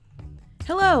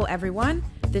Hello, everyone.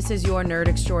 This is your nerd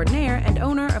extraordinaire and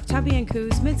owner of Tubby &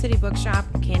 Coos Mid-City Bookshop,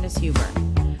 Candace Huber.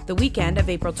 The weekend of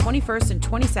April 21st and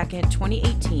 22nd,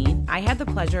 2018, I had the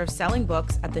pleasure of selling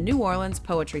books at the New Orleans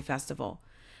Poetry Festival.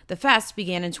 The fest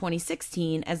began in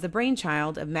 2016 as the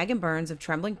brainchild of Megan Burns of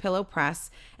Trembling Pillow Press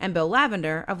and Bill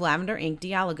Lavender of Lavender Ink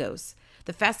Dialogos.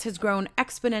 The fest has grown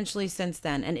exponentially since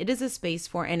then, and it is a space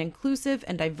for an inclusive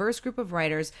and diverse group of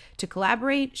writers to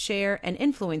collaborate, share, and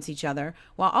influence each other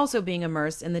while also being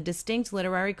immersed in the distinct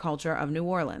literary culture of New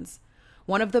Orleans.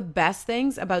 One of the best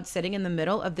things about sitting in the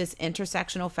middle of this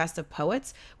intersectional fest of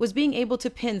poets was being able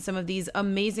to pin some of these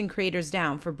amazing creators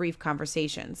down for brief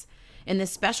conversations. In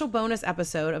this special bonus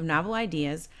episode of Novel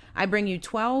Ideas, I bring you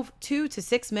 12 2 to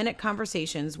 6 minute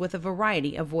conversations with a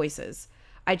variety of voices.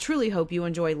 I truly hope you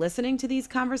enjoy listening to these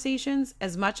conversations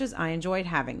as much as I enjoyed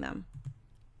having them.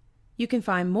 You can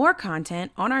find more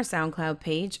content on our SoundCloud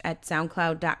page at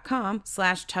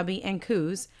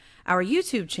soundcloud.com/tubbyandcoos. Our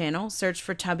YouTube channel, search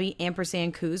for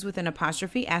Tubby_Coos with an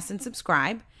apostrophe S and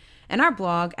subscribe, and our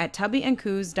blog at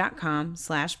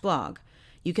tubbyandcoos.com/blog.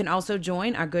 You can also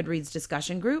join our Goodreads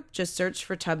discussion group. Just search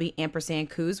for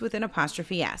Tubby_Coos with an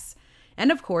apostrophe S. And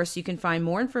of course, you can find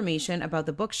more information about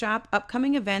the bookshop,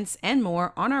 upcoming events, and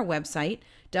more on our website,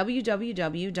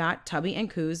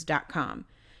 www.tubbyandcoos.com.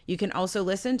 You can also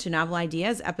listen to Novel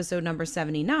Ideas episode number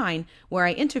 79, where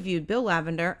I interviewed Bill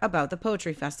Lavender about the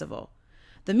Poetry Festival.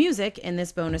 The music in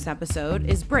this bonus episode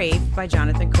is Brave by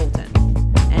Jonathan Coulton.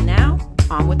 And now,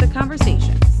 on with the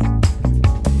conversations.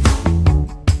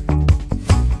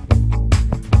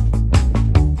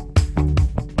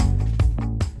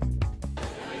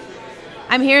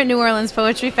 I'm here at New Orleans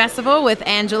Poetry Festival with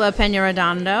Angela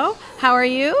Peña-Redondo. How are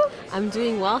you? I'm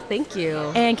doing well, thank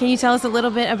you. And can you tell us a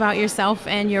little bit about yourself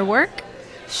and your work?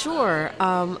 Sure.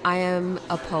 I am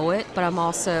a poet, but I'm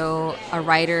also a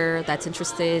writer that's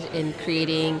interested in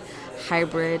creating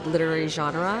hybrid literary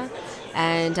genre.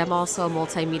 And I'm also a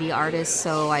multimedia artist,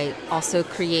 so I also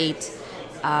create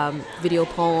video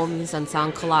poems and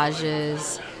sound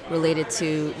collages related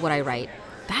to what I write.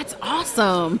 That's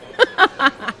awesome.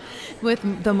 With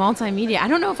the multimedia, I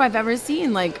don't know if I've ever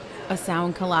seen like a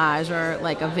sound collage or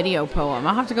like a video poem.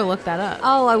 I'll have to go look that up.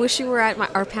 Oh, I wish you were at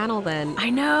our panel then.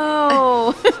 I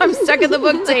know. I'm stuck at the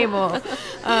book table.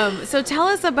 So tell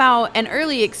us about an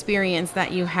early experience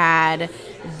that you had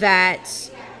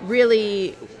that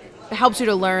really helped you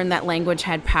to learn that language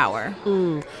had power.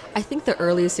 I think the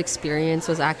earliest experience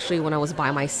was actually when I was by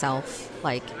myself,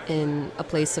 like in a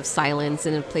place of silence,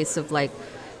 in a place of like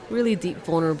really deep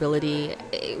vulnerability.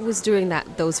 It was during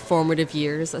those formative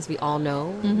years, as we all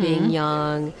know, being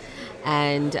young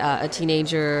and a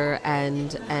teenager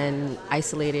and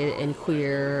isolated and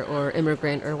queer or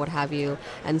immigrant or what have you.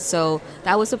 And so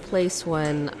that was a place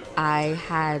when I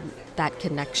had that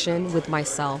connection with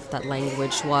myself, that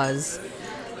language was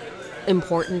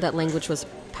important, that language was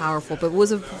powerful, but it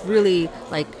was a really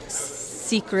like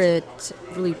secret,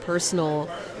 really personal,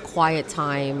 quiet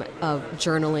time of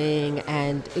journaling,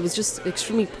 and it was just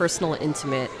extremely personal and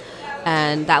intimate.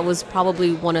 And that was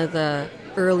probably one of the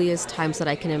earliest times that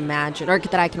I can imagine, or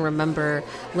that I can remember,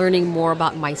 learning more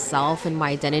about myself and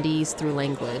my identities through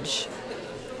language.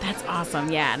 That's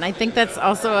awesome, yeah. And I think that's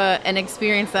also an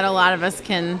experience that a lot of us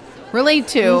can relate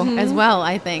to as well,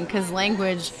 I think, because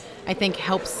language, I think,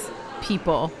 helps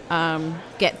people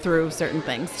get through certain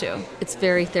things too. It's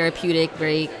very therapeutic,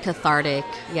 very cathartic.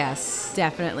 Yes,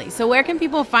 definitely. So where can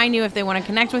people find you if they want to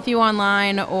connect with you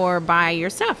online or buy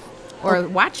your stuff or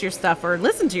watch your stuff or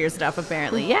listen to your stuff?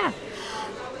 Apparently, yeah.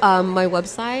 My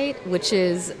website, which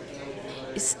is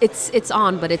it's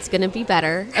on, but it's gonna be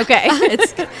better. Okay.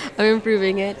 I'm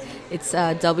improving it. It's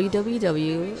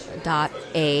www.a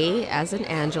as in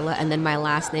Angela, and then my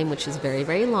last name, which is very,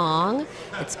 very long.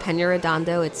 It's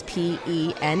Peña-Redondo. It's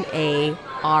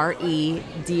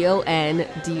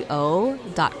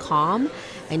PENAREDONDO.com.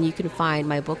 And you can find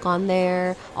my book on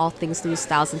there, All Things Lose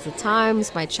Thousands of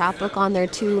Times, my chapbook on there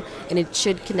too. And it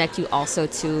should connect you also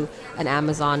to an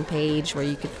Amazon page where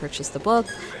you could purchase the book,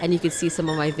 and you can see some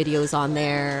of my videos on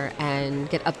there and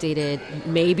get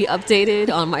maybe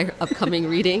updated on my upcoming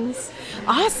readings.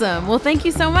 Awesome. Well, thank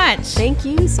you so much. Thank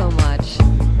you so much.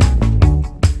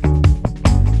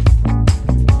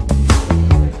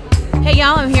 Hey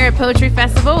y'all, I'm here at Poetry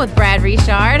Festival with Brad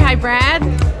Richard. Hi Brad.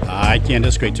 Hi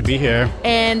Candace, great to be here.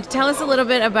 And tell us a little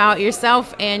bit about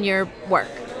yourself and your work.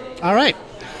 All right.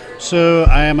 So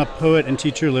I am a poet and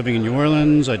teacher living in New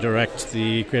Orleans. I direct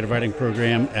the creative writing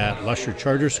program at Lusher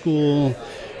Charter School.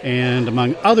 And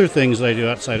among other things that I do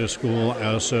outside of school, I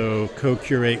also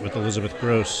co-curate with Elizabeth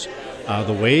Gross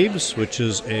The Waves, which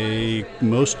is a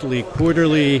mostly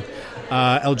quarterly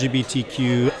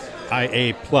LGBTQIA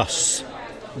plus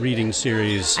reading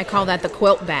series. I call that the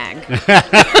quilt bag.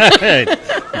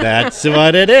 That's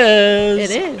what it is.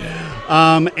 It is.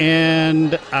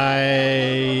 And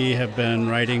I have been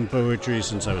writing poetry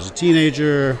since I was a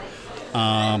teenager.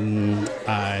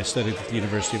 I studied at the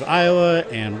University of Iowa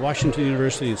and Washington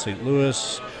University in St.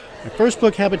 Louis. My first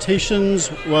book,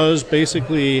 Habitations, was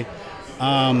basically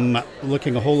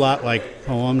looking a whole lot like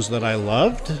poems that I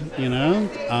loved, and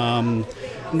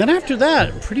then after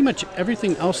that, pretty much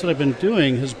everything else that I've been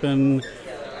doing has been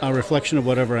a reflection of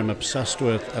whatever I'm obsessed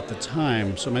with at the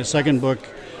time. So my second book,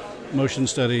 Motion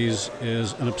Studies,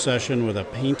 is an obsession with a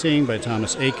painting by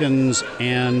Thomas Eakins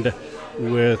and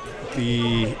with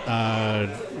the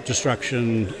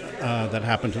destruction that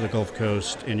happened to the Gulf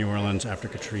Coast in New Orleans after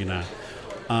Katrina.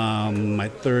 My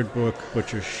third book,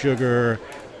 Butcher's Sugar,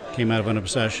 came out of an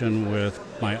obsession with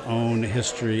my own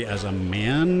history as a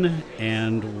man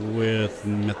and with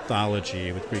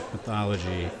mythology, with Greek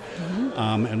mythology.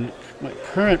 And my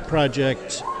current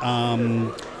project,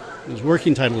 his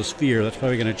working title is Fear. That's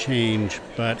probably going to change,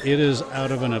 but it is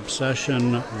out of an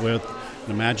obsession with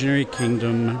an imaginary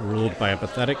kingdom ruled by a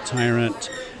pathetic tyrant.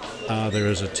 There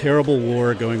is a terrible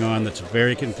war going on that's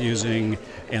very confusing,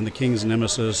 and the king's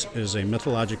nemesis is a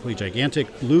mythologically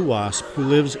gigantic blue wasp who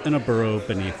lives in a burrow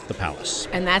beneath the palace.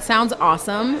 And that sounds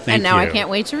awesome. Thank and now you. I can't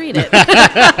wait to read it.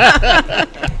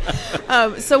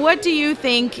 So what do you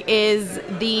think is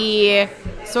the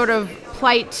sort of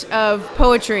plight of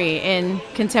poetry in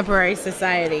contemporary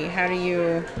society? How do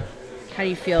you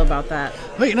feel about that?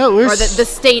 Well, Or the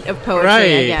state of poetry, I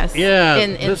Right, guess, yeah,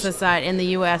 in society, in the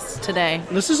U.S. today.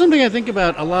 This is something I think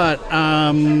about a lot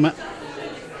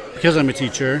because I'm a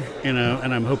teacher, and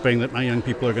I'm hoping that my young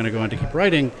people are going to go on to keep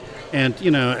writing. And,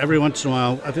 every once in a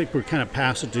while, I think we're kind of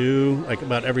past due. Like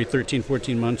about every 13,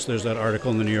 14 months, there's that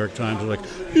article in the New York Times like,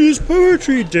 is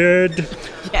poetry dead?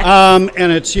 Yes.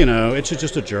 And it's, it's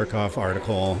just a jerk-off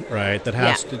article, right? That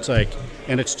has, It's like,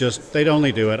 and it's just, they'd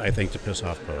only do it, I think, to piss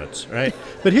off poets, right?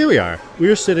 But here we are. We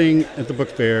are sitting at the book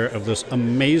fair of this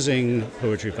amazing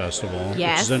poetry festival,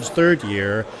 Yes. which is in its third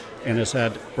year, and has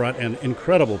brought in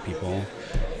incredible people.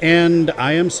 And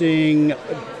I am seeing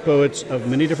poets of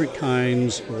many different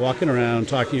kinds walking around,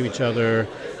 talking to each other,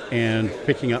 and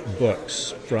picking up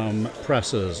books from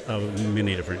presses of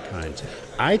many different kinds.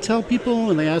 I tell people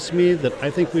when they ask me that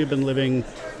I think we've been living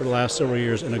for the last several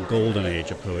years in a golden age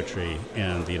of poetry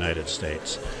in the United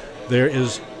States. There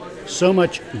is so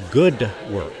much good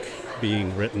work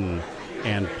being written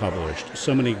and published,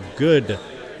 so many good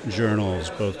journals,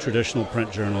 both traditional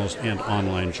print journals and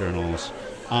online journals.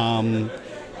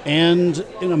 And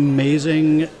in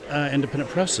amazing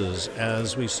independent presses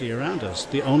as we see around us.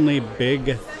 The only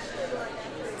big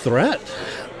threat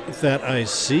that I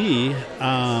see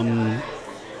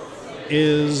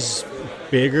is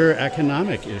bigger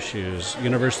economic issues.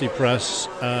 University Press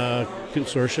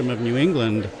Consortium of New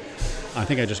England, I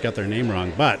think I just got their name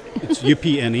wrong, but it's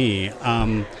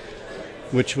UPNE,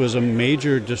 which was a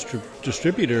major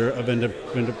distributor of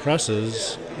independent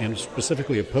presses, and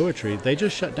specifically of poetry. They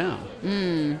just shut down.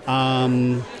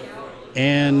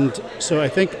 And so I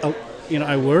think,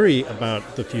 I worry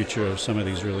about the future of some of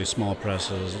these really small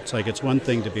presses. It's like it's one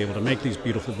thing to be able to make these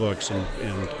beautiful books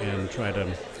and try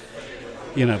to,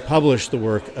 publish the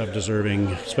work of deserving,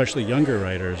 especially younger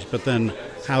writers, but then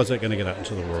how is that going to get out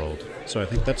into the world? So I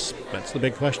think that's the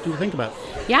big question to think about.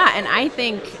 Yeah, and I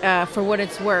think, for what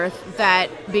it's worth, that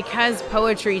because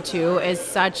poetry, too, is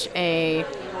such a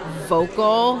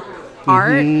vocal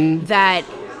art, that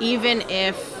even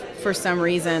if, for some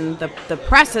reason, the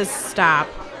presses stop,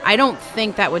 I don't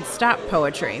think that would stop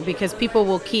poetry, because people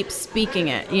will keep speaking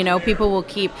it. People will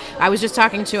keep... I was just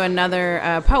talking to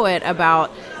another poet about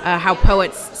how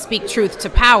poets speak truth to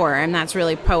power, and that's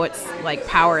really poets' like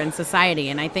power in society.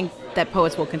 And I think that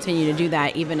poets will continue to do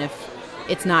that even if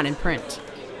it's not in print.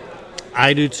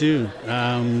 I do too.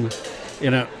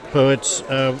 Poets,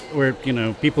 where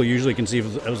people usually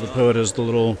conceive of the poet as the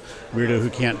little weirdo who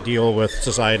can't deal with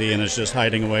society and is just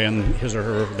hiding away in his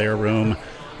or their room,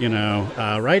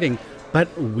 writing.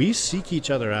 But we seek each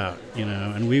other out,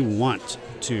 and we want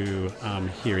to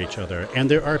hear each other.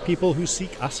 And there are people who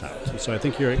seek us out. So I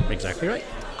think you're exactly right.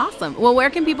 Awesome. Well, where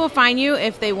can people find you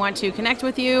if they want to connect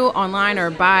with you online or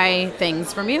buy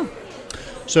things from you?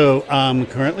 So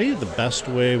currently, the best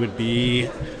way would be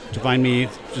to find me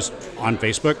just on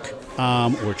Facebook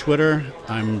or Twitter.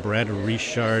 I'm Brad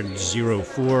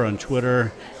Richard04 on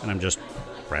Twitter, and I'm just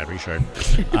Brad Richard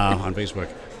on Facebook.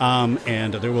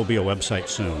 And there will be a website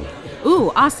soon.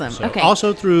 Ooh, awesome. So Okay.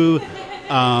 Also through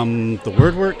The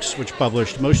Word Works, which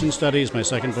published Motion Studies, my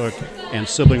second book, and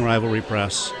Sibling Rivalry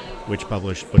Press, which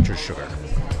published Butcher's Sugar.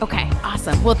 Okay,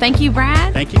 awesome. Well, thank you,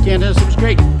 Brad. Thank you, Candace. It was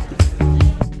great.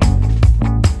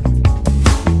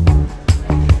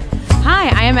 Hi,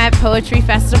 I am at Poetry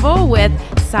Festival with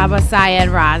Saba Syed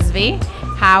Razvi.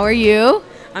 How are you?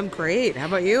 I'm great. How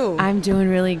about you? I'm doing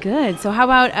really good. So how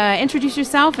about introduce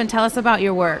yourself and tell us about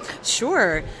your work?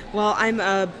 Sure. Well, I'm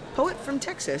a poet from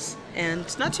Texas, and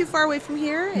it's not too far away from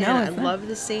here. No, and I it's not. love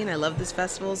this scene. I love this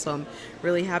festival, so I'm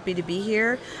really happy to be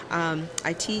here.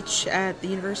 I teach at the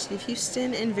University of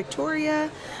Houston in Victoria,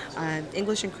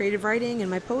 English and creative writing, and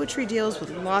my poetry deals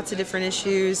with lots of different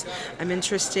issues. I'm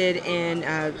interested in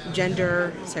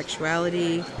gender,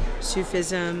 sexuality,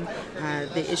 Sufism,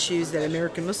 the issues that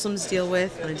American Muslims deal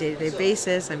with on a day-to-day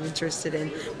basis. I'm interested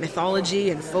in mythology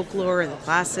and folklore and the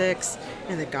classics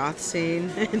and the goth scene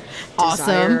and Awesome.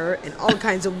 desire and all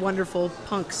kinds of wonderful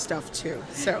punk stuff too.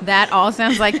 So That all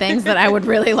sounds like things that I would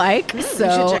really like.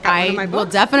 So check out one of my I will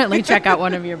books. definitely check out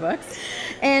one of your books.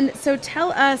 And so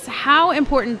tell us, how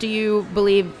important do you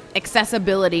believe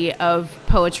accessibility of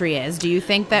poetry is? Do you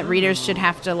think that readers should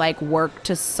have to work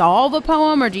to solve a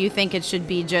poem, or do you think it should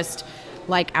be just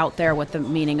out there what the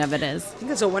meaning of it is? I think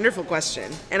that's a wonderful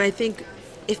question. And I think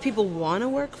if people want to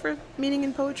work for meaning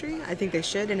in poetry, I think they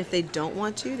should. And if they don't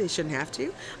want to, they shouldn't have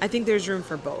to. I think there's room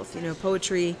for both. You know,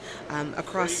 poetry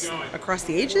across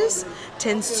the ages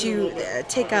tends to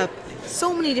take up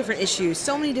so many different issues,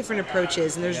 so many different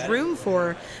approaches, and there's room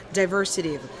for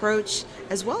diversity of approach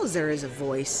as well as there is a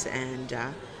voice. And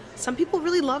some people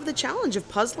really love the challenge of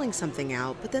puzzling something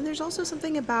out, but then there's also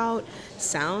something about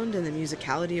sound and the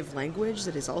musicality of language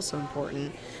that is also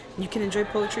important. You can enjoy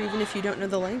poetry even if you don't know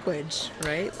the language,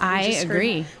 right? I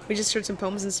agree. We just heard some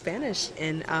poems in Spanish,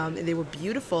 and they were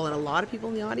beautiful, and a lot of people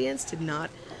in the audience did not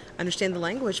understand the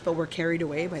language, but were carried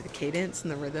away by the cadence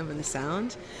and the rhythm and the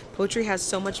sound. Poetry has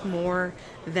so much more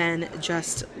than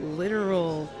just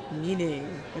literal meaning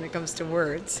when it comes to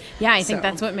words. Yeah, I think So,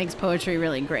 that's what makes poetry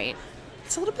really great.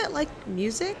 it's a little bit like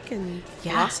music and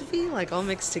Yeah. philosophy, all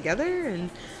mixed together, and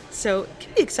so it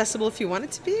can be accessible if you want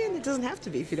it to be, and it doesn't have to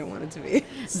be if you don't want it to be.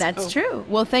 That's So, true.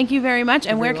 Well, thank you very much.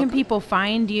 And where very can welcome. people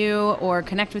find you or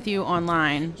connect with you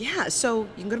online? Yeah, so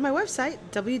you can go to my website,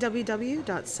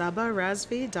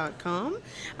 www.sabarazvi.com.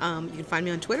 You can find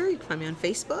me on Twitter, you can find me on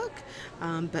Facebook,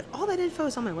 but all that info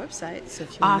is on my website, so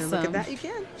if you want to look Awesome. at that, you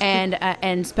can.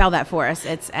 And spell that for us.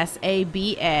 It's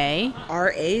SABA.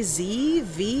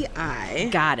 RAZVI.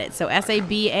 Got it. So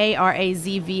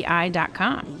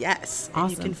SABARAZVI.com. Yes, and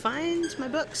you Awesome. can find my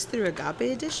books through Agape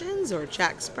Editions or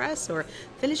Chax Press or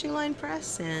Finishing Line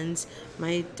Press, and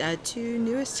my two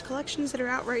newest collections that are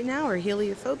out right now are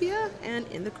Heliophobia and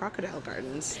In the Crocodile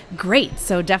Gardens. Great.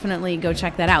 So definitely go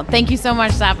check that out. Thank you so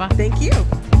much, Sapa. Thank you.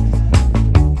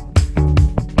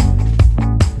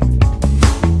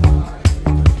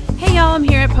 Hey, y'all. I'm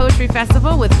here at Poetry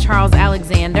Festival with Charles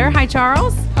Alexander. Hi,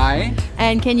 Charles. Hi.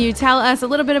 And can you tell us a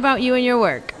little bit about you and your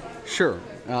work? Sure.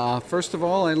 First of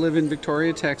all, I live in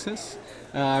Victoria, Texas.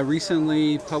 I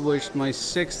recently published my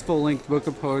 6th full-length book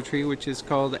of poetry, which is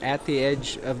called At the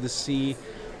Edge of the Sea,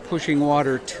 Pushing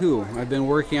Water 2. I've been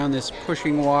working on this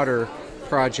Pushing Water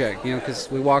project, because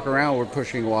we walk around, we're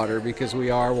pushing water because we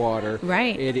are water.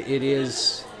 Right. It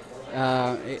is,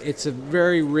 it's a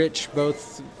very rich,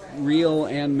 both real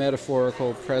and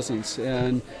metaphorical presence.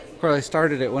 And of course, I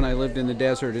started it when I lived in the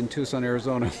desert in Tucson,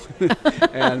 Arizona.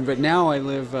 But now I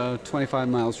live 25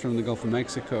 miles from the Gulf of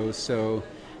Mexico, so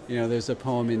there's a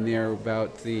poem in there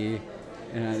about the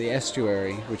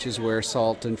estuary, which is where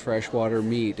salt and fresh water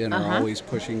meet and are always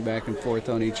pushing back and forth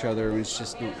on each other. And it's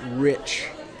just a rich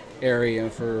area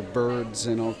for birds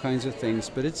and all kinds of things.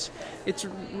 But it's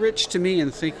rich to me in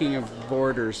thinking of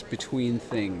borders between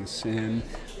things, and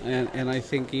I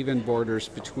think even borders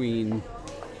between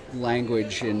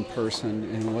language and person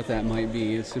and what that might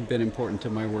be. It's been important to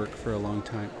my work for a long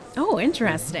time. Oh,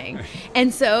 interesting.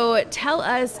 And so tell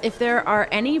us if there are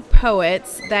any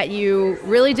poets that you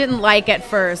really didn't like at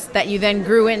first that you then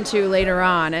grew into later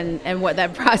on, and what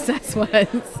that process was.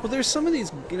 Well, there's some of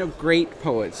these, great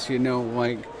poets,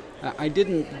 I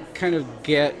didn't kind of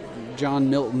get John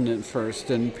Milton at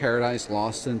first and Paradise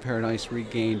Lost and Paradise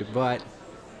Regained, but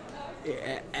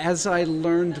as I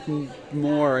learned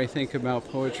more, I think, about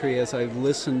poetry, as I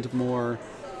listened more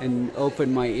and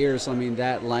opened my ears,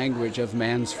 that language of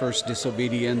man's first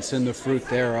disobedience and the fruit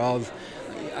thereof,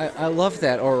 I love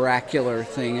that oracular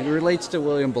thing. It relates to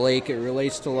William Blake. It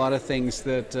relates to a lot of things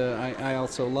that I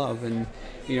also love. And,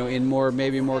 in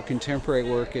maybe more contemporary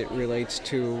work, it relates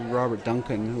to Robert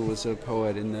Duncan, who was a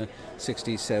poet in the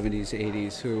 60s, 70s,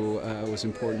 80s, who was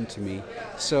important to me.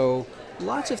 So,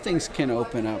 lots of things can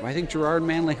open up. I think Gerard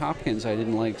Manley Hopkins I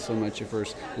didn't like so much at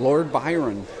first. Lord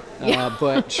Byron.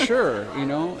 But sure,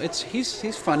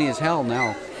 he's funny as hell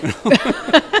now.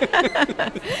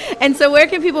 And so where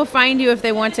can people find you if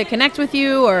they want to connect with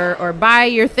you or buy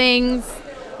your things?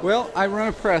 Well, I run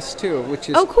a press too, which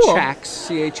is cool. Chax,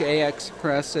 CHAX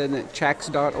Press, and at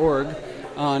chax.org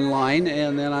online.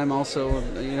 And then I'm also,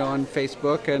 on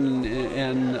Facebook,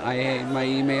 and my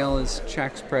email is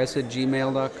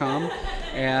chaxpress@gmail.com.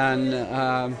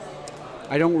 And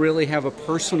I don't really have a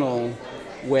personal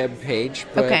web page,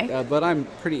 but I'm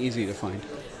pretty easy to find.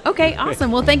 Okay,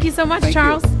 awesome. Well, thank you so much, Thank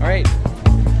Charles. you. All right.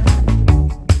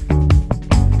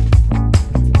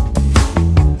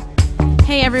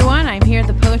 Hey everyone, I'm here at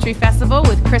the Poetry Festival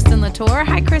with Kristen Latour.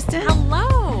 Hi, Kristen.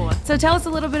 Hello. So tell us a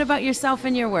little bit about yourself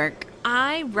and your work.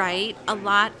 I write a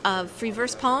lot of free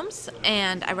verse poems,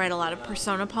 and I write a lot of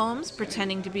persona poems,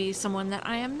 pretending to be someone that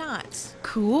I am not.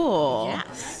 Cool.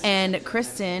 Yes. And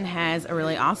Kristen has a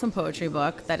really awesome poetry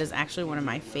book that is actually one of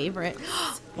my favorites.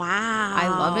 Wow. I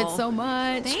love it so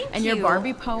much. Thank and you. your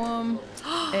Barbie poem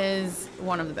is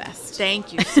one of the best.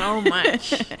 Thank you so much.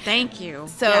 Thank you.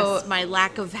 So- yes, my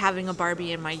lack of having a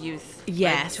Barbie in my youth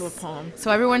led to a poem.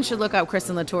 So everyone should look up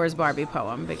Kristen Latour's Barbie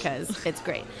poem because it's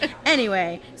great.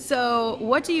 Anyway, so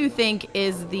what do you think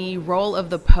is the role of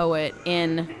the poet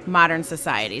in modern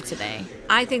society today?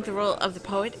 I think the role of the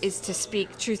poet is to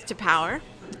speak truth to power.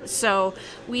 So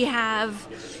we have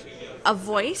a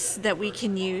voice that we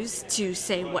can use to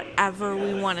say whatever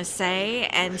we want to say,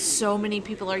 and so many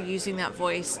people are using that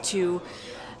voice to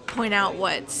point out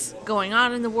what's going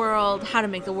on in the world, how to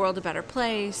make the world a better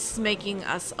place, making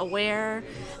us aware.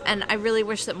 And I really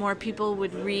wish that more people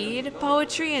would read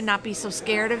poetry and not be so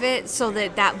scared of it, so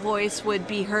that that voice would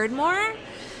be heard more.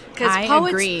 Because I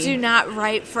poets agree. do not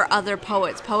write for other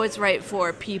poets. Poets write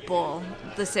for people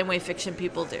the same way fiction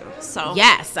people do. So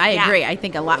Yes, I yeah. agree. I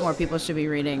think a lot more people should be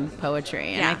reading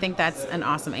poetry. And I Yeah. think that's an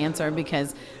awesome answer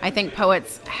because I think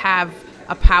poets have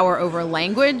a power over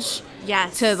language.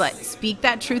 Yes. To speak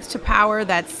that truth to power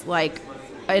that's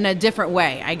in a different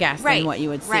way, I guess, than what you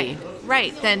would see.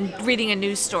 Right, than reading a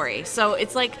news story. So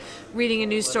it's like reading a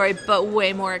news story, but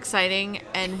way more exciting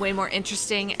and way more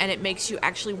interesting, and it makes you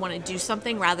actually want to do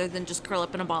something rather than just curl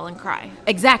up in a ball and cry.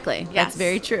 Exactly. Yes. That's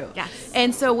very true. Yes.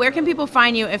 And so where can people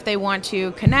find you if they want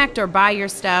to connect or buy your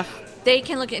stuff? They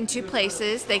can look in two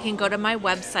places. They can go to my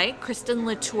website,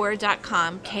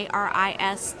 KristenLatour.com,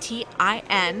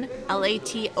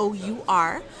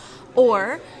 KristenLatour,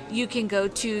 or you can go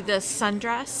to the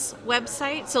Sundress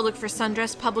website. So look for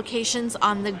Sundress Publications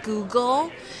on the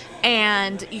Google,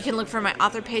 and you can look for my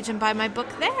author page and buy my book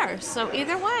there. So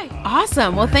either way.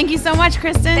 Awesome. Well, thank you so much,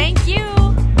 Kristen. Thank you.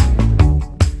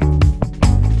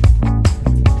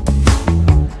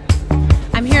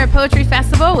 I'm here at Poetry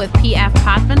Festival with P.F.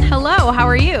 Potvin. Hello, how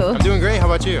are you? I'm doing great. How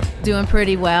about you? Doing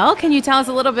pretty well. Can you tell us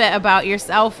a little bit about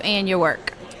yourself and your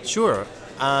work? Sure.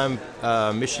 I'm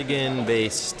a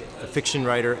Michigan-based fiction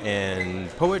writer and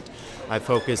poet. I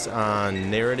focus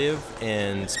on narrative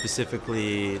and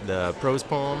specifically the prose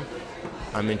poem.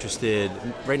 I'm interested,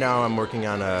 right now I'm working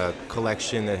on a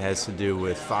collection that has to do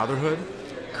with fatherhood.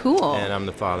 Cool. And I'm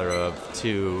the father of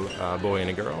two, a boy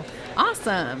and a girl.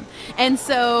 Awesome. And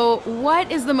so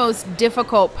what is the most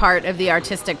difficult part of the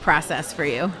artistic process for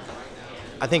you?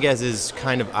 I think, as is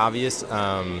kind of obvious,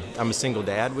 I'm a single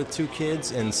dad with two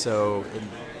kids, and so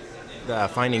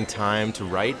finding time to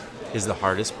write is the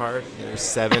hardest part. There's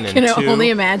 7 and 2. I can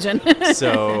only imagine.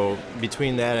 So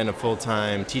between that and a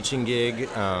full-time teaching gig,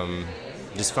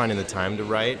 just finding the time to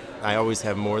write, I always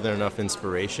have more than enough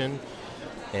inspiration.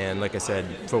 And like I said,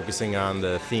 focusing on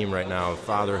the theme right now of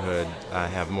fatherhood, I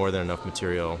have more than enough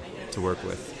material to work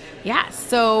with. Yeah.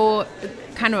 So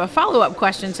kind of a follow-up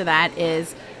question to that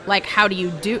is, how do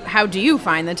you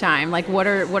find the time? What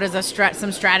are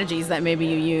some strategies that maybe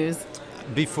you use?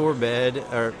 Before bed,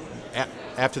 or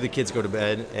after the kids go to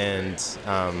bed, and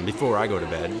before I go to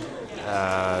bed,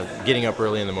 getting up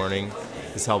early in the morning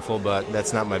is helpful, but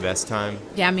that's not my best time.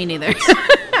 Yeah, me neither.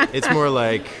 It's more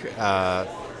like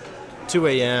 2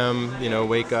 a.m.,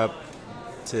 wake up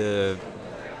to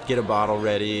get a bottle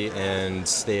ready and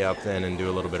stay up then and do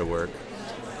a little bit of work.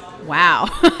 Wow.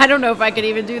 I don't know if I could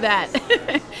even do that.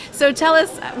 So tell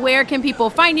us, where can people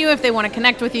find you if they want to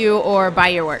connect with you or buy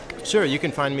your work? Sure, you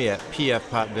can find me at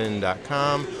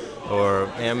pfpotvin.com or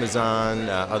Amazon,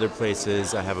 other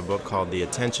places. I have a book called The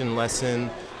Attention Lesson,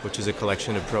 which is a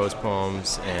collection of prose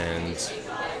poems, and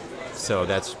So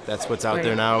that's what's out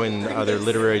there now in other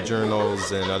literary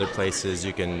journals and other places.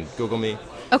 You can Google me.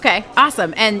 Okay,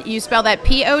 awesome. And you spell that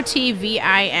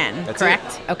Potvin, That's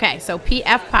correct? it. Okay, so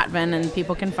PF Potvin, and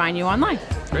people can find you online.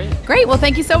 Great. Great. Well,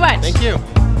 thank you so much. Thank you.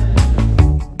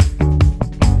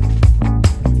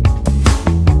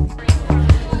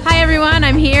 Hi, everyone.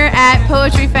 I'm here at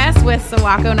Poetry Fest with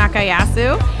Sawako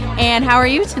Nakayasu. And how are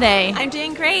you today? I'm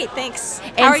doing great, thanks. How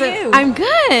And are so- you? I'm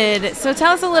good. So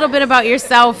tell us a little bit about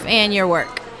yourself and your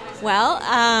work. Well,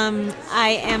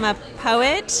 I am a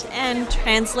poet and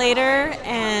translator,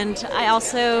 and I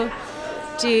also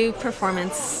do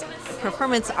performance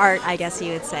art, I guess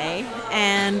you would say.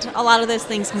 And a lot of those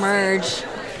things merge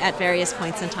at various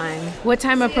points in time. What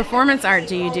type of performance art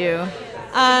do you do?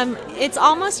 It's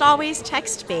almost always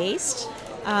text-based,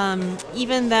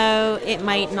 even though it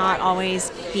might not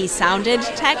always be sounded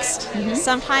text.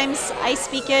 Sometimes I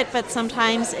speak it, but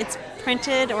sometimes it's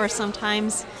printed, or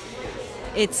sometimes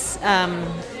it's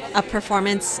a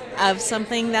performance of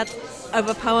something of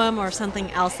a poem or something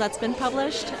else that's been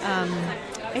published.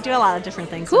 I do a lot of different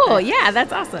things. Cool. with it. Yeah,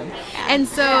 that's awesome. And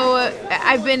so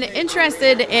I've been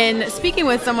interested in speaking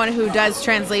with someone who does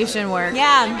translation work.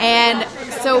 Yeah. And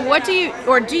so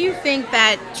do you think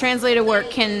that translated work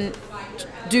can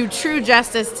do true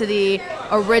justice to the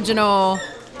original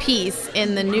piece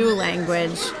in the new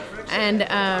language?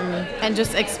 And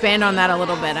just expand on that a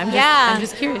little bit. I'm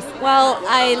just curious. Well,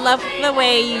 I love the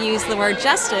way you use the word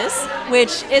justice,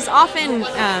 which is often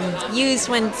used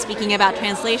when speaking about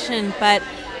translation, but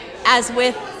as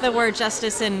with the word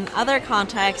justice in other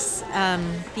contexts,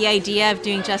 the idea of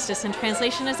doing justice in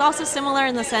translation is also similar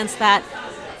in the sense that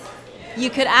you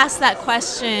could ask that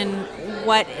question,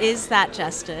 what is that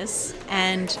justice?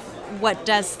 And what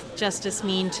does justice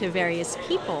mean to various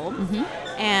people?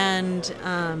 And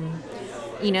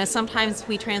sometimes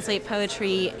we translate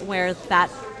poetry where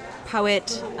that poet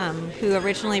who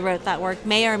originally wrote that work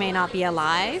may or may not be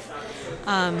alive.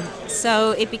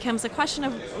 So it becomes a question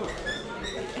of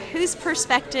whose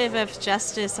perspective of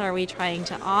justice are we trying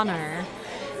to honor?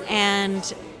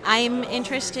 And I'm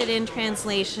interested in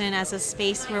translation as a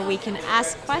space where we can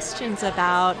ask questions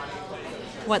about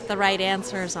what the right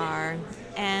answers are.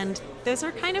 And those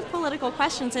are kind of political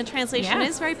questions, and translation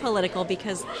is very political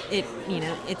because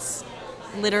it's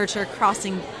literature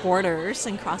crossing borders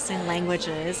and crossing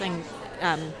languages and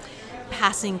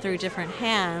passing through different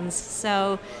hands.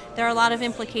 So there are a lot of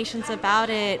implications about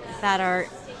it that are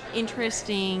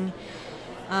interesting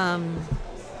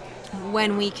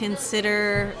when we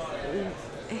consider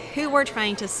who we're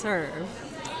trying to serve.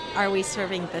 Are we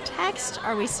serving the text?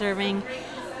 Are we serving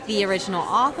the original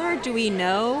author? Do we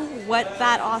know what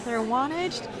that author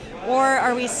wanted? Or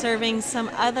are we serving some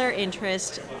other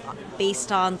interest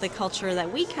based on the culture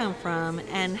that we come from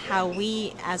and how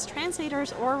we as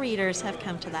translators or readers have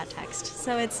come to that text?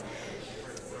 So it's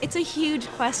a huge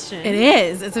question. It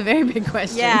is. It's a very big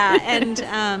question. Yeah, and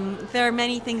there are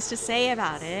many things to say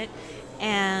about it.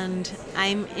 And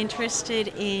I'm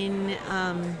interested in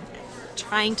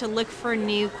trying to look for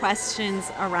new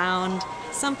questions around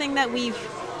something that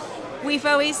we've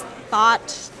always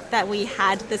thought that we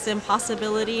had this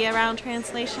impossibility around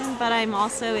translation, but I'm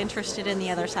also interested in the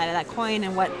other side of that coin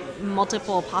and what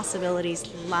multiple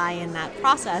possibilities lie in that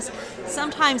process,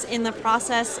 sometimes in the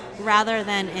process rather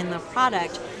than in the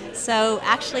product. So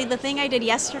actually the thing I did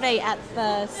yesterday at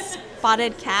the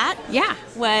Spotted Cat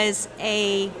was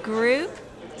a group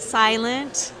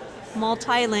silent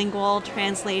multilingual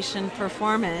translation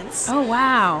performance. Oh,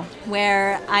 wow.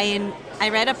 Where I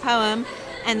read a poem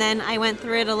and then I went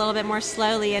through it a little bit more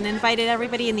slowly and invited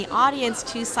everybody in the audience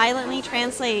to silently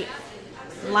translate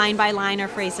line by line or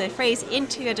phrase by phrase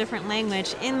into a different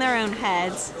language in their own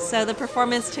heads. So the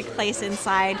performance took place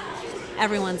inside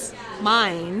everyone's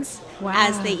minds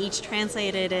as they each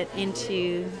translated it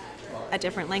into a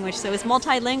different language. So it was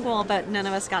multilingual, but none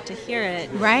of us got to hear it.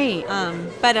 Right.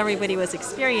 But everybody was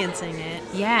experiencing it.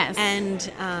 Yes.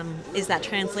 And is that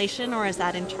translation or is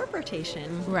that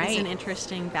interpretation? Right. It's an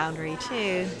interesting boundary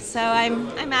too. So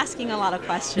I'm asking a lot of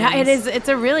questions. Yeah, it is. It's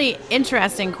a really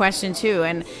interesting question too,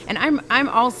 and I'm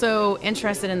also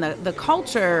interested in the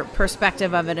culture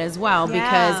perspective of it as well,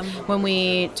 because when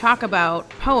we talk about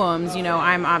poems,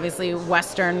 I'm obviously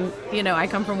Western. I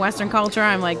come from Western culture.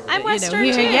 I'm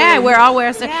Western too. Yeah, we're all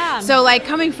Western. Yeah. So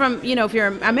coming from if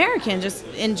you're American just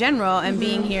in general and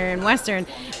being here in Western,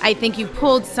 I think you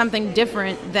pulled something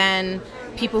different than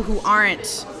people who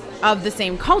aren't of the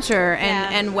same culture,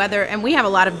 and we have a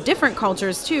lot of different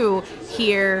cultures too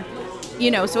here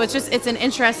so it's an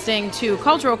interesting too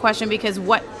cultural question, because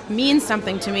what means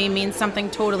something to me means something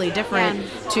totally different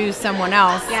to someone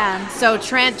else. Yeah. So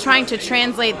trying to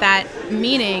translate that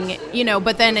meaning,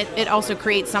 but then it also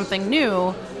creates something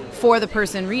new for the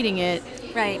person reading it.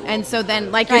 Right. And so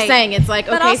then, like you're saying, it's like,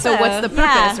 But okay, also, so what's the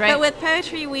purpose, right? But with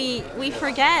poetry, we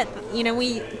forget,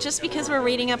 we just because we're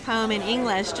reading a poem in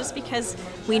English, just because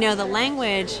we know the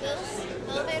language,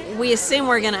 we assume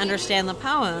we're going to understand the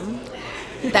poem.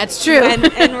 That's true. And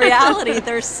in reality,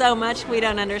 there's so much we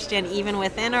don't understand even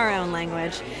within our own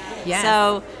language. Yes.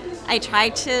 So I try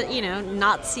to,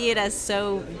 not see it as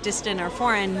so distant or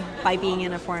foreign by being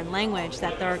in a foreign language,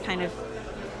 that there are kind of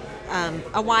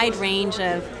a wide range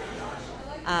of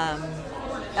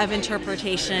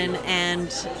interpretation and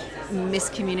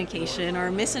miscommunication or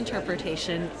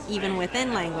misinterpretation even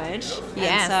within language.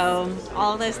 Yes. And so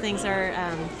all those things are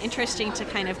interesting to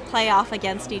kind of play off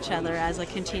against each other as a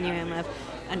continuum of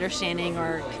understanding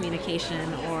or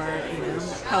communication or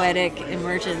poetic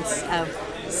emergence of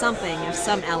something, of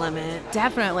some element.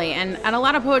 Definitely. And a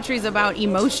lot of poetry is about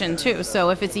emotion too. So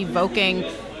if it's evoking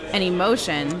an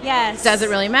emotion, Yes. does it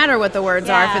really matter what the words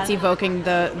are if Yeah. it's evoking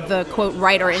the quote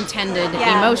right or intended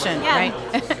Yeah. emotion, Yeah. right?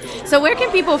 So where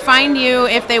can people find you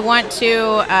if they want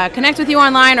to connect with you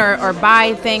online or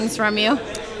buy things from you?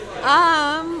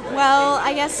 Well,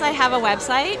 I guess I have a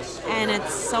website, and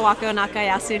it's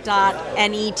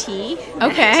sawakonakayasu.net.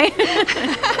 Okay.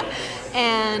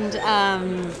 And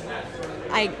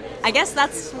I guess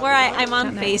that's where I'm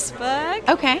on Facebook.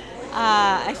 Okay.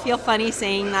 I feel funny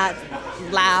saying that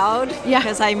loud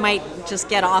because I might just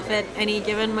get off at any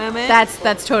given moment.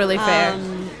 That's totally fair.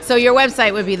 So your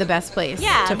website would be the best place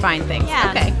Yeah. to find things. Yeah.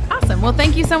 Okay, awesome. Well,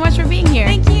 thank you so much for being here.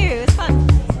 Thank you. It's fun.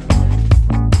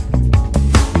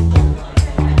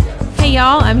 Hey,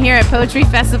 y'all. I'm here at Poetry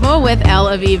Festival with Elle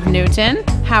Aviv Newton.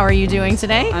 How are you doing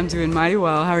today? I'm doing mighty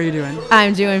well. How are you doing?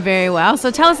 I'm doing very well. So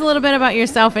tell us a little bit about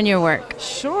yourself and your work.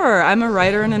 Sure. I'm a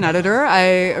writer and an editor.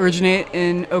 I originate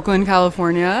in Oakland,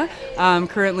 California.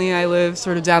 Currently, I live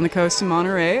sort of down the coast in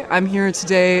Monterey. I'm here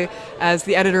today as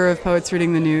the editor of Poets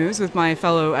Reading the News with my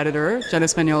fellow editor, Jenna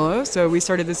Spaniolo. So we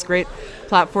started this great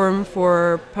platform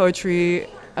for poetry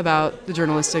about the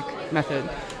journalistic method.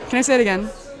 Can I say it again?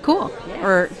 Cool.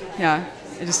 Or, yeah,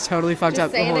 I just totally fucked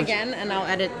up the whole... again, and I'll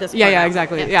edit this. Yeah,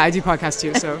 exactly. Yeah, I do podcasts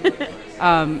too. So,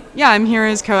 I'm here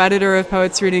as co-editor of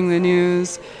Poets Reading the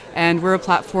News, and we're a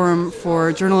platform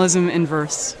for journalism in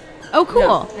verse. Oh,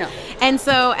 cool. Yeah. And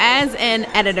so, as an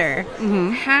editor,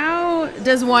 how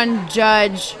does one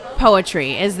judge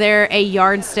poetry? Is there a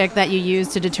yardstick that you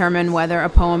use to determine whether a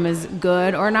poem is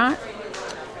good or not?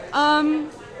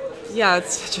 Yeah,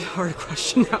 it's such a hard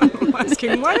question now. I'm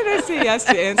asking, why did I say yes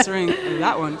to answering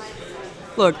that one?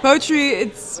 Look, poetry,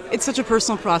 it's such a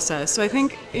personal process. So I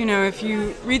think, if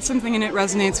you read something and it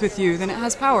resonates with you, then it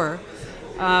has power.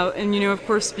 And of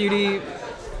course, beauty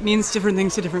means different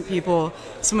things to different people.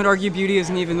 Some would argue beauty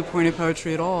isn't even the point of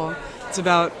poetry at all. It's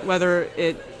about whether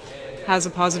it has a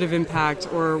positive impact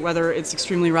or whether it's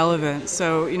extremely relevant.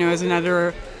 So, as an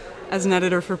editor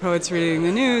for Poets Reading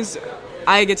the News,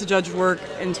 I get to judge work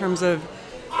in terms of,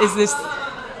 is this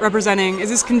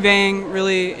conveying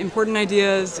really important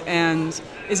ideas, and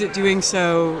is it doing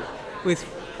so with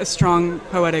a strong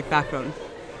poetic backbone?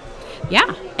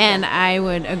 Yeah, and I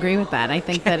would agree with that. I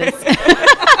think that it's...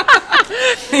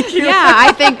 Thank you.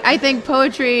 Yeah, I think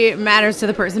poetry matters to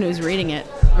the person who's reading it,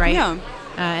 right? Yeah.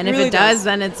 And It if really it does, does.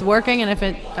 then it's working, and if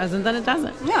it doesn't, then it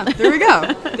doesn't. Yeah, there we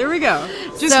go.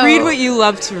 Just So- read what you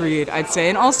love to read, I'd say,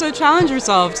 and also challenge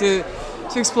yourself to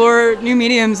explore new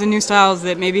mediums and new styles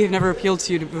that maybe have never appealed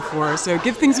to you before. So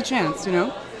give things a chance,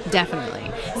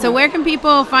 Definitely. So where can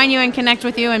people find you and connect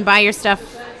with you and buy your stuff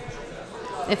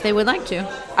if they would like to?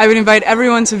 I would invite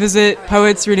everyone to visit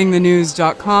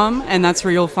poetsreadingthenews.com, and that's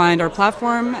where you'll find our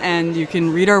platform, and you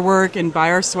can read our work and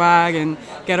buy our swag and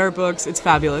get our books. It's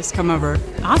fabulous. Come over.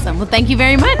 Awesome. Well, thank you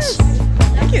very much.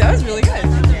 Thank you. That was really good.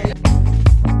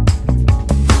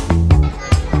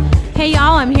 Hey,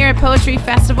 y'all. I'm here at Poetry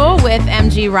Festival with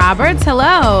MG Roberts.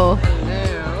 Hello.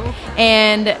 Hello.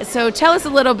 And so tell us a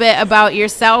little bit about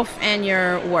yourself and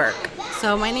your work.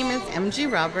 So my name is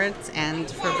MG Roberts, and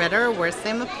for better or worse,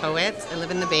 I'm a poet. I live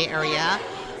in the Bay Area.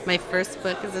 My first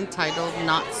book is entitled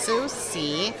Not So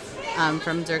See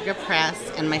from Durga Press,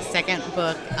 and my second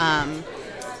book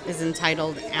is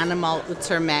entitled Animal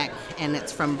Utermek, and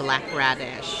it's from Black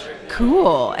Radish.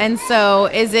 Cool. And so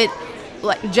is it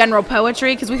like general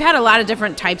poetry? Because we've had a lot of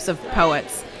different types of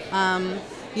poets.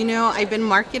 I've been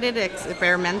marketed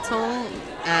experimental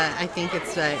I think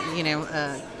it's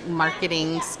a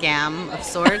marketing scam of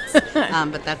sorts,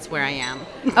 but that's where I am.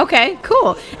 Okay,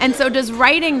 cool. And so does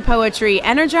writing poetry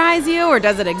energize you or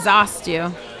does it exhaust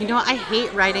you? I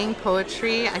hate writing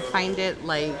poetry. I find it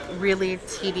like really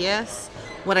tedious.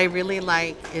 What I really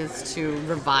like is to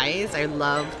revise. I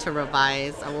love to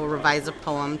revise. I will revise a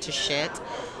poem to shit.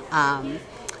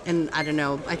 And I don't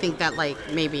know, I think that like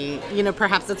maybe,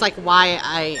 perhaps it's like why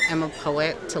I am a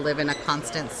poet, to live in a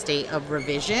constant state of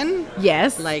revision.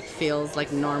 Yes. Like feels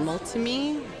like normal to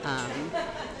me.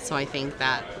 So I think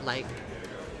that like...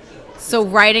 So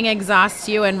writing exhausts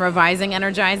you and revising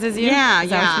energizes you? Yeah,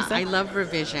 Is that what you said? I love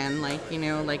revision. Like,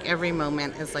 like every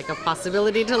moment is like a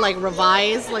possibility to like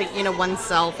revise, like,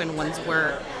 oneself and one's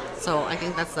work. So I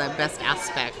think that's the best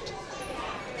aspect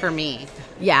for me.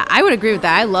 Yeah, I would agree with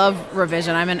that. I love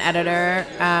revision. I'm an editor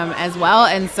as well,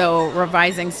 and so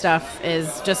revising stuff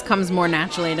just comes more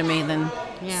naturally to me than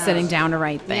sitting down to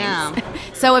write things. Yeah.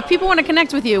 So if people want to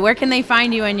connect with you, where can they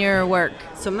find you and your work?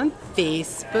 So I'm on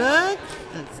Facebook.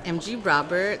 That's MG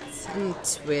Roberts. On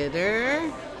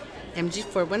Twitter,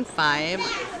 MG415.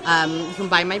 You can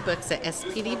buy my books at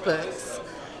SPD Books.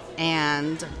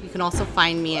 And you can also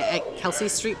find me at Kelsey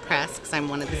Street Press because I'm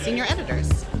one of the senior editors.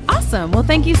 Awesome. Well,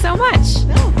 thank you so much.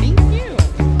 No, thank you.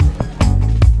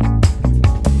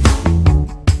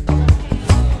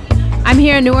 I'm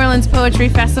here at New Orleans Poetry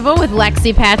Festival with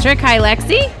Lexi Patrick. Hi,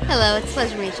 Lexi. Hello, it's a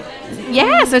pleasure to meet you.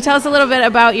 Yeah, so tell us a little bit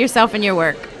about yourself and your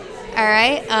work. All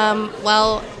right.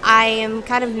 Well, I am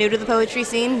kind of new to the poetry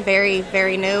scene, very,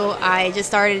 very new. I just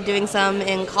started doing some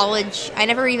in college. I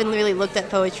never even really looked at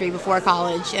poetry before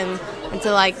college, and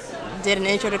until I did an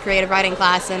intro to creative writing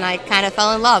class, and I kind of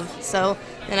fell in love. So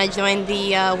then I joined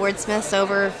the Wordsmiths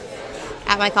over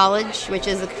at my college, which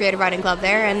is the creative writing club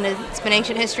there, and it's been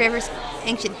ancient history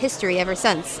ever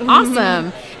since.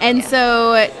 Awesome. And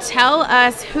so tell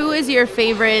us, who is your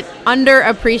favorite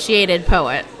underappreciated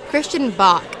poet? Christian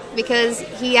Bach, because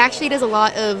he actually does a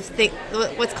lot of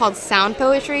what's called sound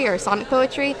poetry or sonic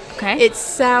poetry. Okay. It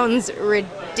sounds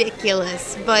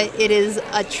ridiculous, but it is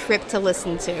a trip to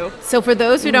listen to. So for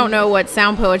those who don't know what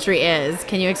sound poetry is,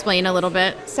 can you explain a little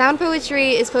bit? Sound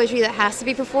poetry is poetry that has to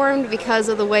be performed because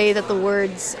of the way that the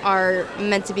words are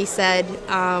meant to be said.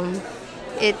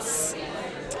 It's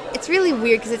really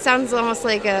weird because it almost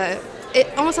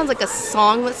sounds like a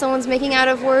song that someone's making out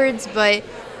of words, but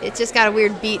it's just got a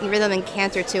weird beat and rhythm and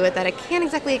canter to it that I can't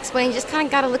exactly explain. You just kind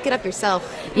of got to look it up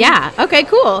yourself. Yeah. Okay,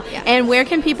 cool. Yeah. And where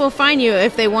can people find you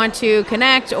if they want to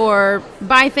connect or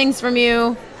buy things from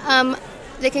you?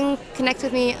 They can connect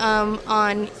with me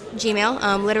on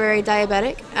Gmail, Literary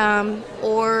Diabetic,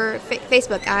 or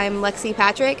Facebook. I'm Lexi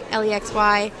Patrick,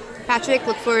 Lexy Patrick.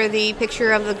 Look for the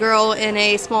picture of the girl in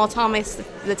a small Thomas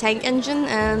the Tank Engine,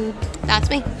 and that's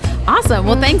me. Awesome.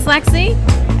 Well, thanks, Lexi.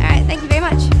 All right. Thank you very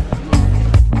much.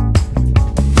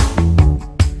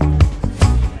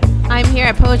 I'm here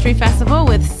at Poetry Festival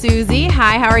with Susie.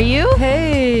 Hi, how are you?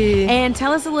 Hey. And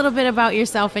tell us a little bit about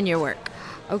yourself and your work.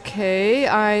 Okay,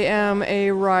 I am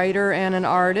a writer and an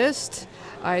artist.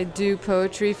 I do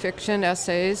poetry, fiction,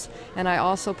 essays, and I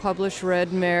also publish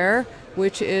Red Mare,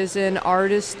 which is an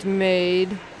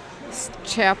artist-made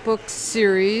chapbook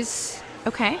series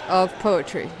of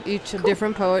poetry. Each a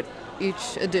different poet,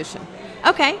 each edition.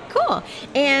 Okay, cool.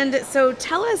 And so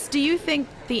tell us, do you think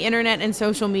the internet and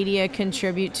social media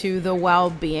contribute to the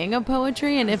well-being of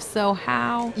poetry? And if so,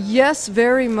 how? Yes,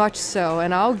 very much so.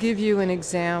 And I'll give you an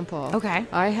example. Okay.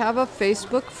 I have a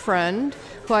Facebook friend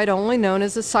who I'd only known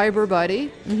as a cyber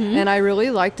buddy. And I really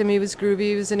liked him. He was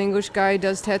groovy. He was an English guy,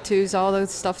 does tattoos, all the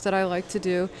stuff that I like to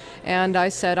do. And I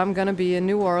said, I'm going to be in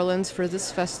New Orleans for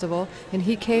this festival. And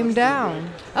he came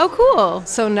down. Oh, cool.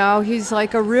 So now he's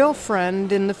like a real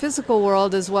friend in the physical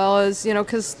world as well as,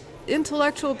 because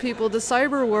intellectual people, the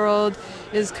cyber world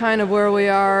is kind of where we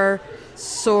are,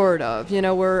 sort of.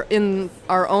 We're in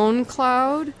our own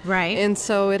cloud. Right. And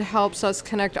so it helps us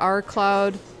connect our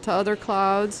cloud to other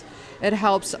clouds. It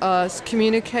helps us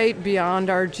communicate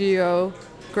beyond our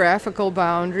geographical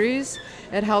boundaries.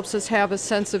 It helps us have a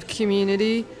sense of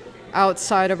community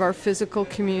outside of our physical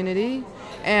community.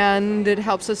 And it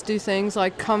helps us do things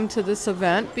like come to this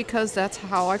event because that's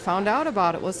how I found out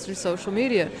about it, was through social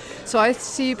media. So I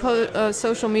see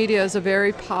social media as a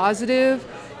very positive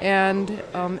and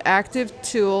active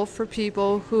tool for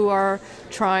people who are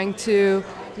trying to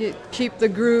keep the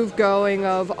groove going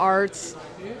of arts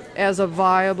as a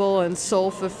viable and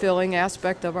soul-fulfilling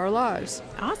aspect of our lives.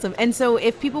 Awesome. And so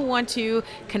if people want to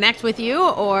connect with you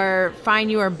or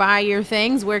find you or buy your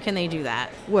things, where can they do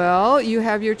that? Well, you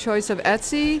have your choice of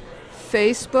Etsy,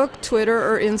 Facebook, Twitter,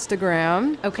 or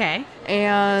Instagram. Okay.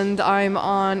 and I'm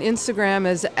on Instagram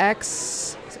as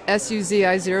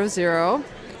XSUZI00.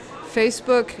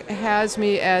 Facebook has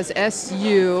me as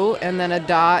SU and then a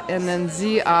dot and then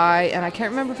ZI, and I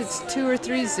can't remember if it's 2 or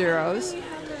 3 zeros.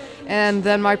 And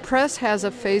then my press has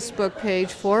a Facebook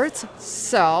page for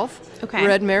itself,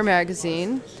 Red Mare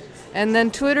Magazine. And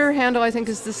then Twitter handle, I think,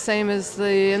 is the same as the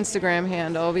Instagram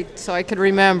handle, so I could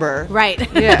remember. Right.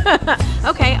 Yeah.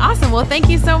 Okay, awesome. Well, thank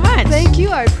you so much. Thank you.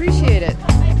 I appreciate it.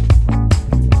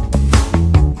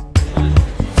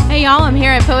 Hey, y'all. I'm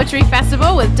here at Poetry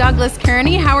Festival with Douglas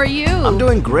Kearney. How are you? I'm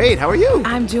doing great. How are you?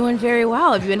 I'm doing very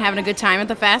well. Have you been having a good time at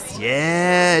the fest?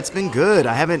 Yeah, it's been good.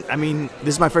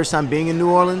 This is my first time being in New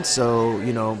Orleans, so,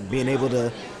 being able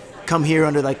to come here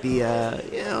under like the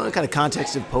kind of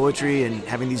context of poetry and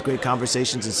having these great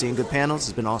conversations and seeing good panels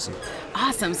has been awesome.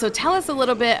 Awesome. So tell us a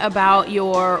little bit about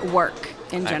your work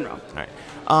in general. All right.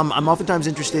 I'm oftentimes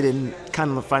interested in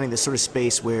kind of finding this sort of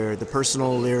space where the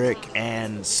personal, lyric,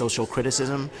 and social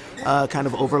criticism kind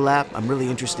of overlap. I'm really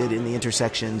interested in the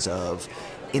intersections of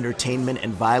entertainment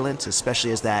and violence,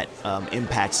 especially as that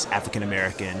impacts African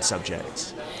American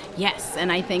subjects. Yes,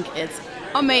 and I think it's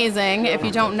amazing. If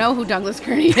you don't know who Douglas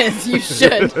Kearney is, you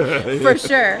should, for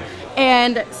sure.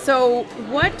 And so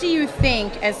what do you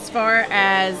think as far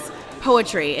as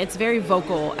poetry? It's very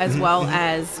vocal as well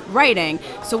as writing.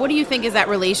 So what do you think is that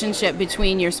relationship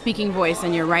between your speaking voice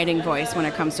and your writing voice when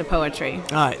it comes to poetry?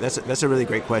 All right, that's a really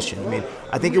great question.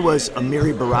 I think it was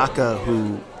Amiri Baraka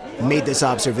who made this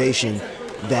observation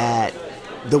that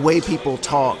the way people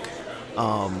talk,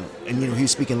 and he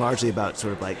was speaking largely about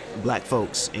sort of like black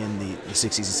folks in the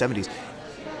 60s and 70s,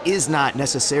 is not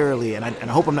necessarily, and I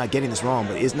hope I'm not getting this wrong,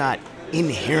 but is not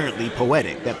inherently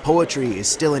poetic. That poetry is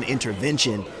still an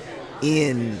intervention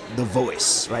in the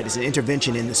voice, right? It's an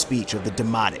intervention in the speech or the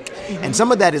demotic. Mm-hmm. And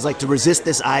some of that is like to resist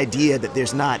this idea that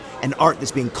there's not an art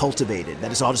that's being cultivated,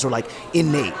 that it's all just sort of like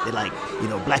innate, that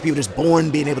black people are just born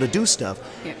being able to do stuff,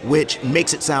 which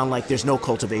makes it sound like there's no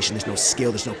cultivation, there's no skill,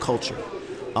 there's no culture.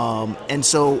 And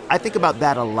so I think about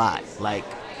that a lot. Like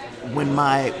when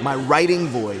my writing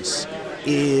voice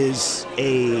is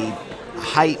a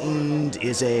heightened,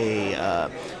 is a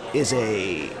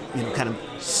kind of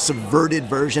subverted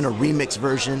version, a remixed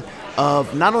version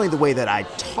of not only the way that I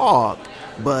talk,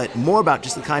 but more about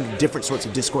just the kind of different sorts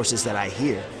of discourses that I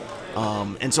hear.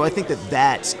 And so I think that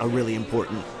that's a really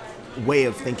important way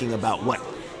of thinking about what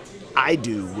I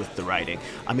do with the writing.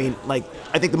 I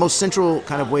think the most central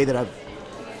kind of way that I've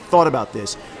thought about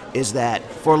this is that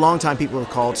for a long time people have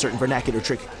called certain vernacular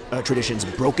traditions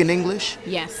broken English.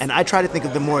 Yes. And I try to think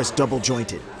of them more as double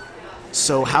jointed.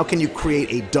 So how can you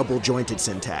create a double-jointed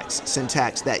syntax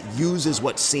that uses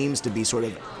what seems to be sort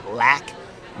of lack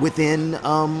within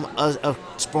a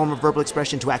form of verbal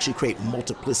expression to actually create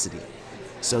multiplicity?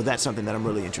 So that's something that I'm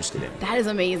really interested in. That is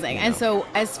amazing. And so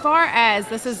as far as,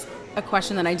 this is a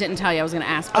question that I didn't tell you I was going to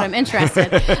ask, but I'm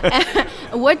interested.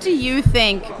 What do you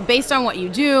think, based on what you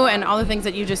do and all the things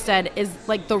that you just said, is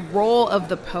like the role of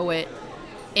the poet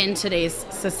in today's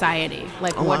society?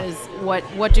 Like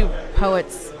what do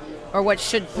poets... or what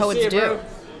should poets do?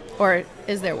 Or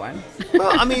is there one?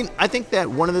 Well, I think that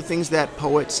one of the things that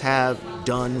poets have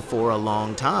done for a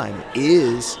long time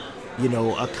is,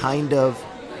 a kind of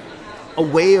a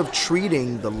way of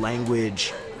treating the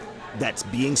language that's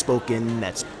being spoken,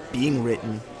 that's being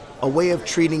written, a way of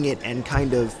treating it and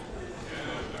kind of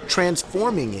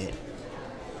transforming it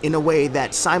in a way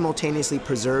that simultaneously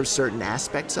preserves certain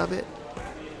aspects of it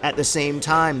at the same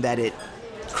time that it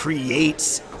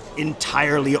creates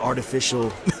entirely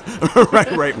artificial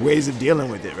right ways of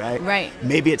dealing with it, right?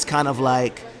 Maybe it's kind of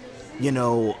like,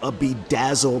 a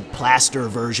bedazzled plaster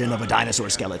version of a dinosaur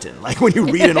skeleton. Like when you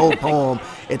read an old poem,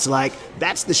 it's like,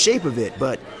 that's the shape of it,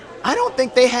 but I don't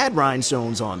think they had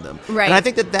rhinestones on them. Right. And I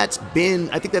think that's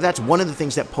one of the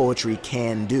things that poetry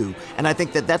can do. And I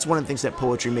think that that's one of the things that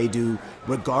poetry may do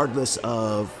regardless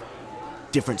of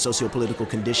different socio-political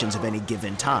conditions of any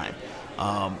given time.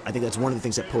 I think that's one of the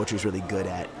things that poetry is really good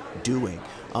at doing.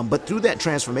 But through that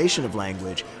transformation of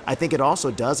language, I think it also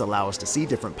does allow us to see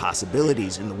different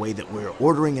possibilities in the way that we're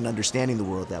ordering and understanding the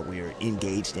world that we're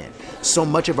engaged in. So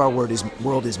much of our world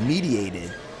is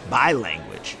mediated by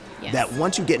language. Yes. That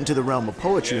once you get into the realm of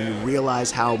poetry, you realize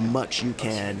how much you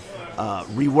can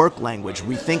rework language,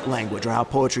 rethink language, or how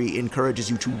poetry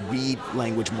encourages you to read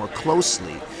language more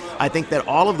closely. I think that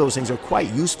all of those things are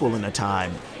quite useful in a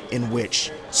time in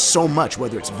which so much,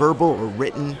 whether it's verbal or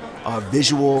written or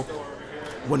visual,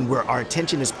 when our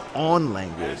attention is on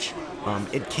language,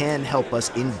 it can help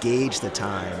us engage the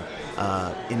time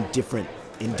in different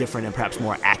and perhaps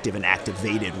more active and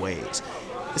activated ways.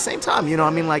 at the same time, you know, I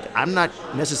mean, like, I'm not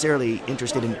necessarily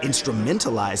interested in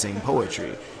instrumentalizing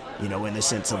poetry, you know, in the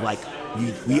sense of like,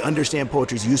 we understand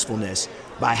poetry's usefulness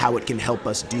by how it can help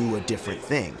us do a different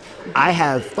thing. I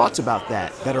have thoughts about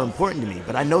that are important to me,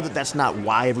 but I know that that's not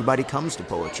why everybody comes to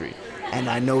poetry. And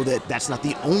I know that that's not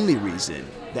the only reason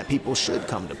that people should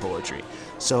come to poetry.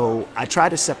 So I try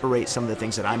to separate some of the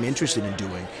things that I'm interested in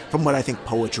doing from what I think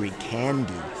poetry can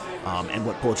do, and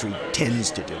what poetry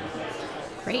tends to do.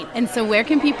 Great. And so where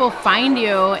can people find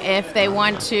you if they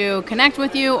want to connect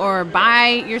with you or buy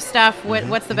your stuff?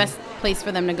 What's the best place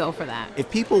for them to go for that?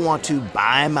 If people want to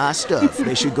buy my stuff,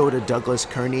 they should go to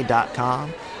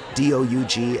douglaskearney.com,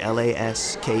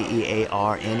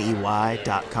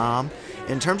 DouglasKearney.com.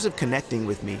 In terms of connecting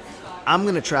with me, I'm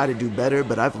going to try to do better,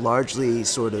 but I've largely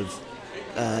sort of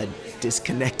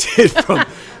disconnected from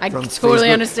I from totally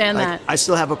Facebook. understand Like, that. I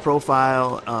still have a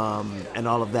profile and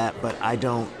all of that, but I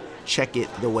don't check it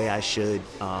the way I should,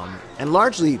 and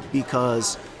largely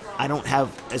because I don't have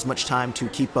as much time to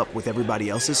keep up with everybody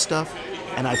else's stuff,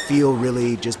 and I feel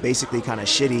really just basically kind of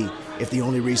shitty if the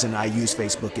only reason I use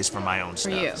Facebook is for my own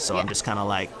stuff. you, So yeah. I'm just kind of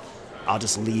like, I'll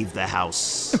just leave the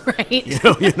house. Right.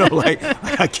 You know, like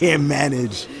I can't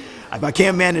manage. If I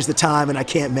can't manage the time and I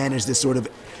can't manage this sort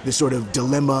of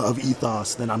dilemma of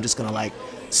ethos, then I'm just gonna like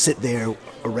sit there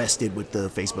arrested with the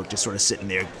Facebook, just sort of sitting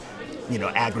there, you know,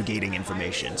 aggregating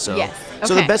information. So, Yes.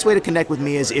 so the Okay. best way to connect with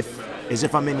me is if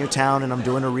I'm in your town and I'm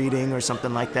doing a reading or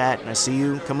something like that, and I see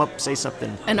you, come up, say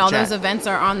something. And all chat. those events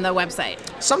are on the website.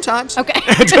 Sometimes. Okay.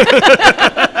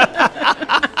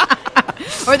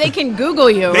 Or they can Google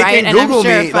you, They right? can Google and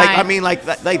I'm sure me. Like I mean, like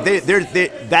they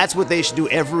that's what they should do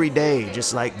every day.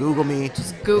 Just like Google me.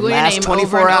 Just Google your last name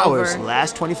 24 over and hours. over.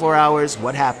 Last 24 hours.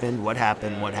 What happened?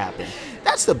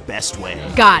 That's the best way.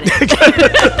 Got it.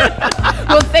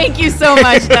 Well, thank you so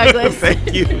much, Douglas.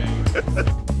 Thank you.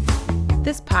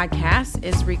 This podcast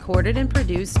is recorded and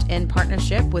produced in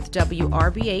partnership with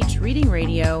WRBH Reading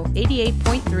Radio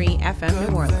 88.3 FM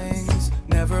New Orleans.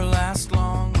 Never last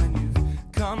long when you've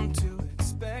come to